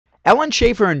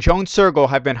Schaffer and Joan Cergol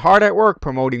have been hard at work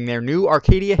promoting their new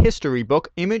Arcadia history book,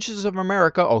 Images of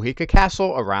America, Oheka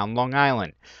Castle around Long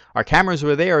Island. Our cameras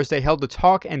were there as they held a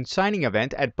talk and signing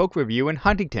event at Book Revue in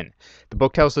Huntington. The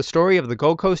book tells the story of the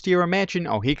Gold Coast era mansion,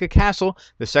 Oheka Castle,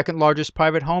 the second largest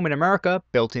private home in America,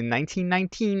 built in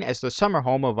 1919 as the summer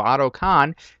home of Otto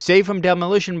Kahn, saved from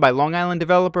demolition by Long Island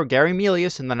developer Gary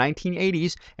Melius in the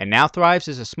 1980s, and now thrives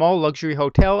as a small luxury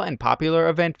hotel and popular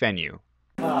event venue.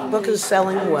 The book is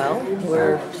selling well.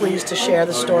 We're pleased to share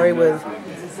the story with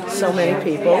so many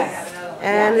people.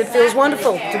 And it feels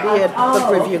wonderful to be at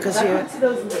Book Revue because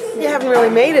you haven't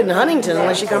really made it in Huntington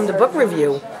unless you come to Book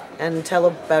Revue and tell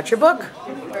about your book.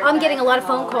 I'm getting a lot of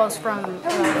phone calls from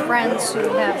friends who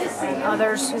have, and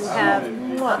others who have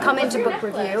come into Book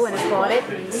Revue and have bought it.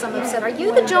 And some have said, "Are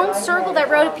you the Joan Cergol that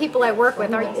wrote it?" People I work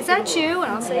with, "Is that you?"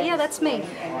 And I'll say, "Yeah, that's me."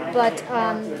 But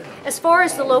as far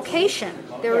as the location,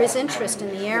 there is interest in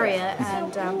the area,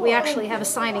 and we actually have a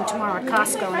signing tomorrow at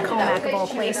Costco in Comac, of all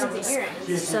places.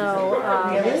 So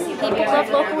people love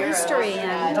local history,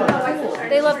 and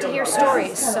they love to hear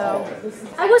stories. So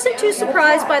I wasn't too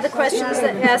surprised by the questions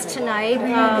that asked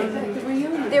tonight.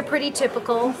 They're pretty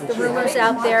typical. The rumors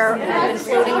out there have been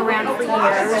floating around for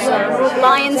years.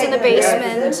 Lions in the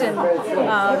basement,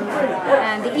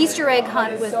 and the Easter egg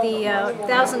hunt with the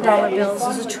 $1,000 bills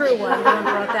is a true one. No one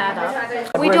brought that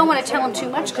up. We don't want to tell them too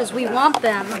much because we want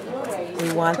them.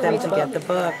 We want them to get the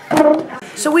book.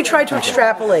 So we try to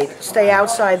extrapolate, stay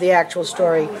outside the actual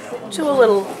story to a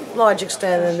little large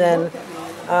extent, and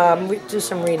then we do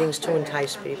some readings to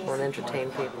entice people and entertain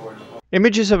people.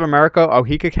 Images of America,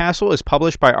 Oheka Castle is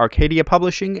published by Arcadia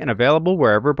Publishing and available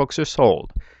wherever books are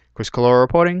sold. Collora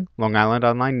reporting, Long Island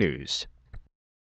Online News.